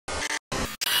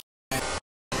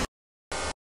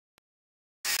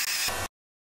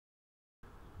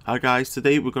Hi guys,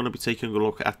 today we're going to be taking a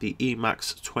look at the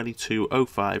EMAX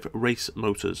 2205 race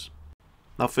motors.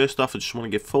 Now first off, I just want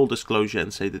to give full disclosure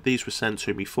and say that these were sent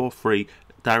to me for free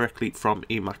directly from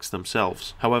EMAX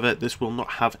themselves. However, this will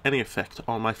not have any effect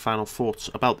on my final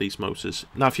thoughts about these motors.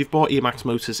 Now if you've bought EMAX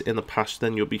motors in the past,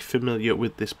 then you'll be familiar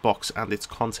with this box and its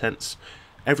contents.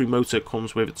 Every motor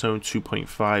comes with its own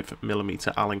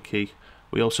 2.5mm Allen key.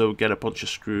 We also get a bunch of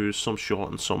screws, some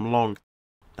short and some long.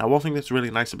 Now one thing that's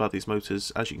really nice about these motors,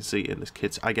 as you can see in this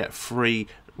kit, I get 3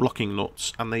 locking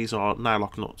nuts, and these are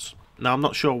nylock nuts. Now I'm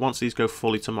not sure once these go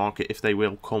fully to market if they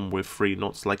will come with 3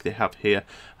 nuts like they have here,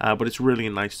 but it's really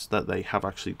nice that they have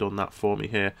actually done that for me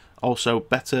here. Also,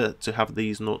 better to have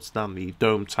these nuts than the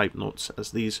dome type nuts,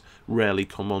 as these rarely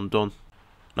come undone.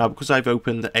 Now because I've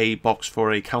opened a box for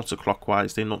a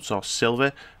counterclockwise, the nuts are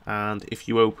silver, and if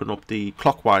you open up the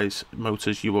clockwise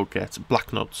motors you will get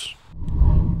black nuts.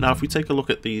 Now if we take a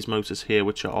look at these motors here,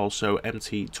 which are also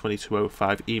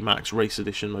MT2205 EMAX Race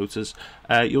Edition motors,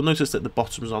 you'll notice that the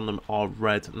bottoms on them are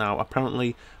red. Now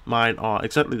apparently mine are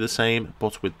exactly the same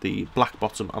but with the black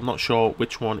bottom. I'm not sure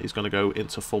which one is going to go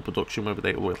into full production, whether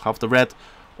they will have the red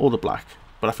or the black,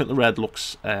 but I think the red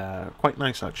looks quite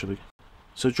nice actually.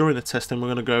 So during the testing we're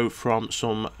going to go from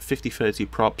some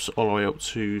 50-30 props all the way up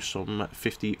to some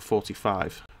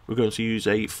 50-45. We're going to use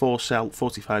a 4-cell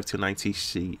 45 to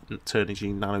 90C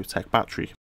Turnigy Nanotech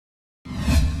battery.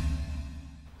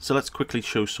 So let's quickly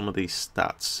show some of these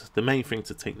stats. The main thing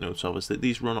to take note of is that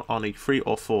these run on a 3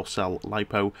 or 4 cell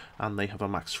LiPo and they have a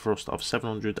max thrust of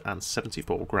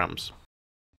 774 grams.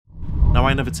 Now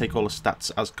I never take all the stats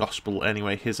as gospel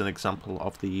anyway. Here's an example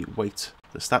of the weight.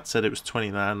 The stat said it was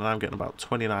 29 and I'm getting about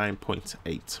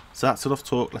 29.8. So that's enough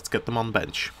talk, let's get them on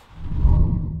bench.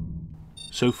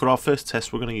 So for our first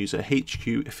test we're going to use a HQ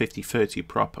 50-30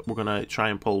 prop. We're going to try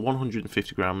and pull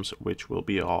 150 grams, which will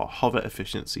be our hover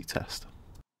efficiency test.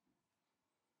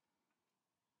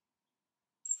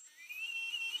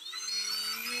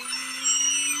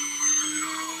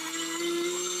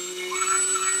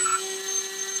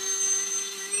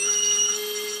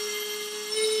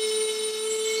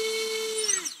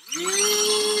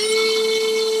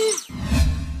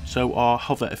 So our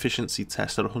hover efficiency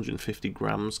test at 150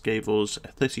 grams gave us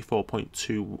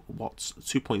 34.2 watts,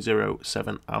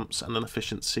 2.07 amps, and an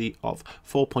efficiency of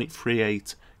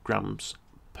 4.38 grams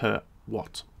per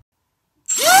watt.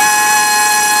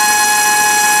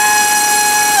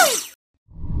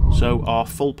 So our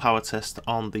full power test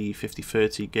on the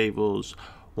 50-30 gave us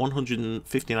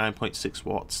 159.6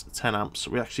 watts, 10 amps.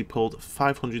 We actually pulled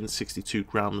 562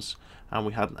 grams and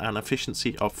we had an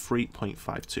efficiency of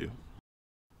 3.52.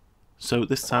 So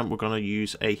this time we're going to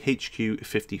use a HQ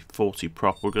 50-40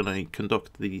 prop. We're going to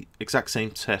conduct the exact same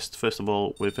test, first of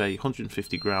all with a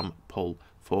 150 gram pull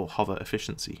for hover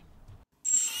efficiency.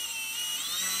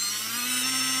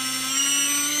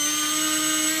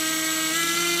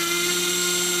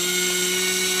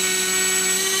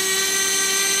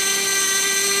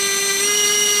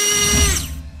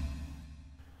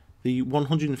 The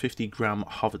 150 gram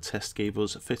hover test gave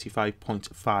us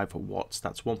 35.5 watts,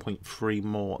 that's 1.3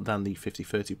 more than the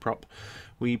 50-30 prop.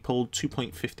 We pulled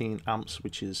 2.15 amps,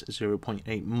 which is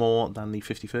 0.8 more than the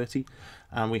 50-30,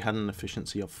 and we had an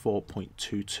efficiency of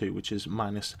 4.22, which is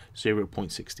minus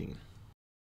 0.16.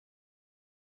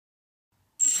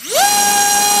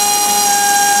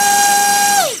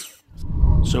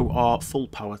 So our full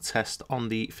power test on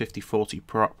the 50-40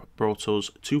 prop brought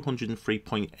us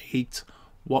 203.8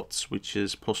 watts, which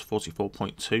is plus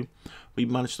 44.2. We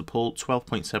managed to pull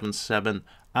 12.77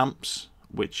 amps,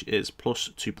 which is plus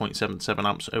 2.77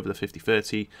 amps over the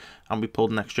 50-30, and we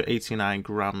pulled an extra 89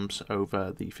 grams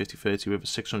over the 50-30 with a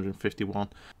 651,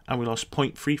 and we lost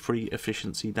 0.33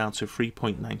 efficiency down to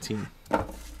 3.19.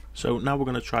 So now we're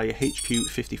going to try a HQ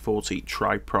 50-40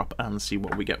 tri-prop and see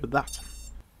what we get with that.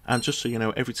 And just so you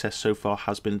know, every test so far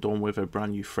has been done with a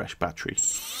brand new fresh battery.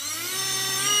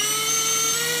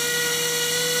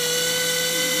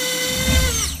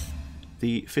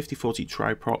 The 50-40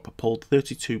 tri-prop pulled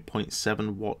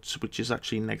 32.7 watts, which is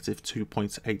actually negative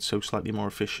 2.8, so slightly more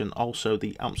efficient. Also,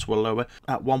 the amps were lower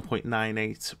at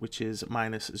 1.98, which is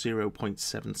minus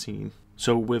 0.17.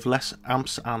 So with less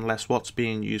amps and less watts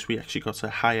being used, we actually got a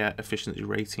higher efficiency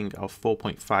rating of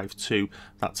 4.52.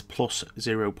 That's plus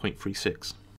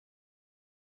 0.36.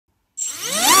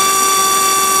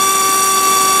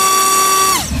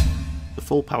 The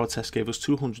full power test gave us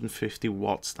 250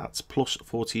 watts, that's plus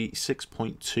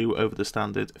 46.2 over the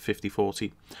standard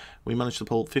 50/40. We managed to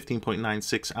pull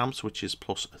 15.96 amps, which is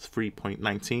plus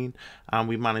 3.19, and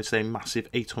we managed a massive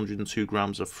 802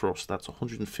 grams of thrust, that's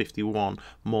 151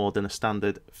 more than a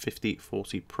standard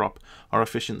 50/40 prop. Our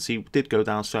efficiency did go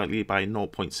down slightly by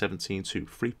 0.17 to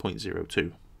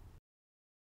 3.02.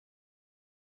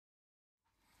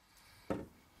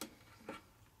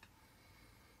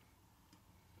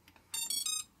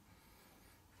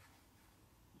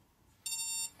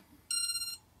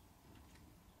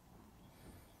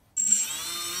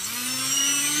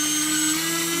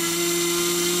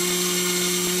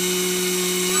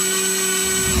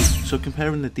 So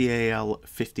comparing the DAL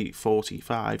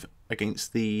 5045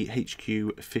 against the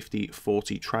HQ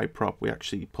 5040 tri-prop, we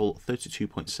actually pull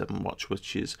 32.7 watts,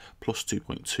 which is plus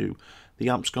 2.2. The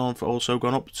amp's also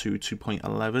gone up to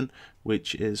 2.11,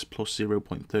 which is plus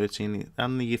 0.13,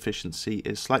 and the efficiency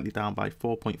is slightly down by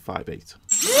 4.58.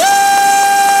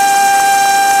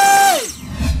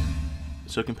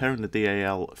 So comparing the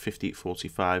DAL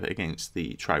 5045 against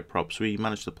the tri-props, we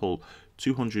managed to pull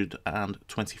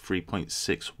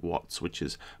 223.6 watts, which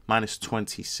is minus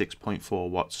 26.4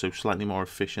 watts, so slightly more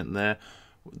efficient there.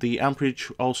 The amperage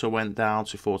also went down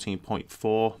to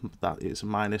 14.4, that is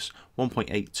minus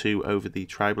 1.82 over the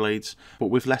tri-blades, but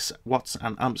with less watts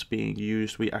and amps being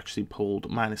used, we actually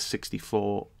pulled minus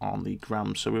 64 on the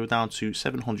grams, so we were down to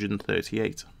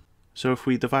 738. So if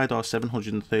we divide our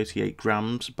 738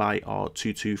 grams by our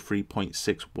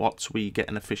 223.6 watts, we get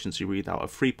an efficiency readout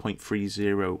of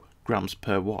 3.30 grams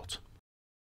per watt.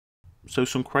 So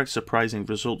some quite surprising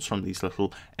results from these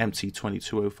little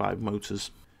MT2205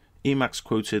 motors. EMAX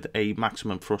quoted a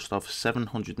maximum thrust of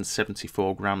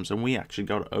 774 grams and we actually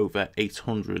got over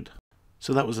 800.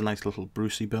 So that was a nice little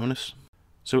Brucey bonus.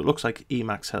 So it looks like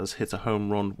EMAX has hit a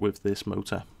home run with this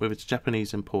motor, with its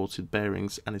Japanese imported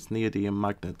bearings and its neodymium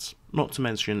magnets. Not to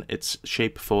mention its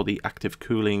shape for the active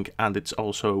cooling and its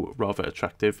also rather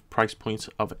attractive price point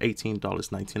of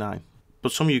 $18.99.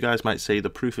 But some of you guys might say the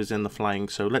proof is in the flying,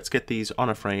 so let's get these on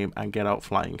a frame and get out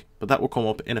flying. But that will come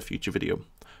up in a future video.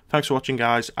 Thanks for watching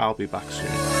guys, I'll be back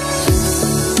soon.